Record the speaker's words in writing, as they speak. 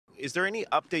Is there any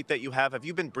update that you have? Have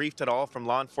you been briefed at all from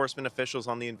law enforcement officials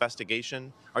on the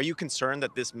investigation? Are you concerned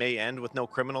that this may end with no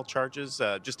criminal charges?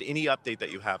 Just any update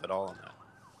that you have at all on that?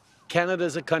 Canada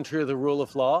is a country of the rule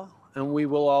of law, and we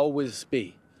will always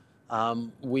be.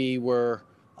 We were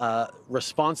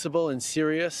responsible and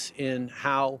serious in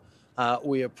how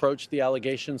we approached the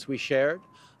allegations we shared,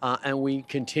 and we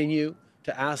continue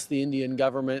to ask the Indian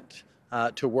government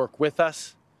to work with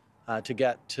us to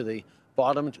get to the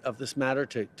bottom of this matter,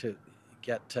 to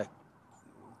get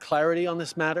clarity on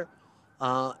this matter.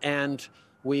 And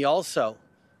we also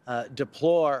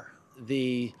deplore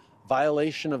the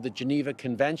violation of the Geneva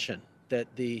Convention that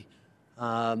the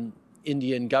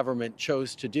Indian government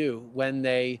chose to do when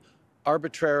they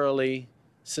arbitrarily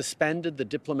suspended the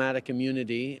diplomatic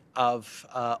immunity of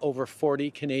over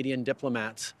 40 Canadian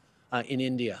diplomats in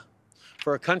India.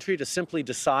 For a country to simply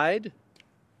decide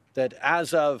that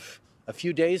as of a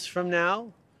few days from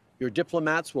now, your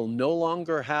diplomats will no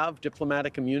longer have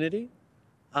diplomatic immunity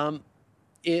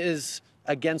is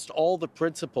against all the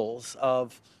principles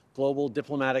of global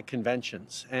diplomatic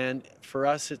conventions. And for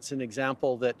us, it's an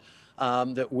example that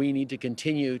that we need to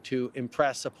continue to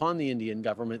impress upon the Indian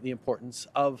government the importance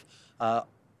of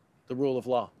the rule of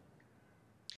law.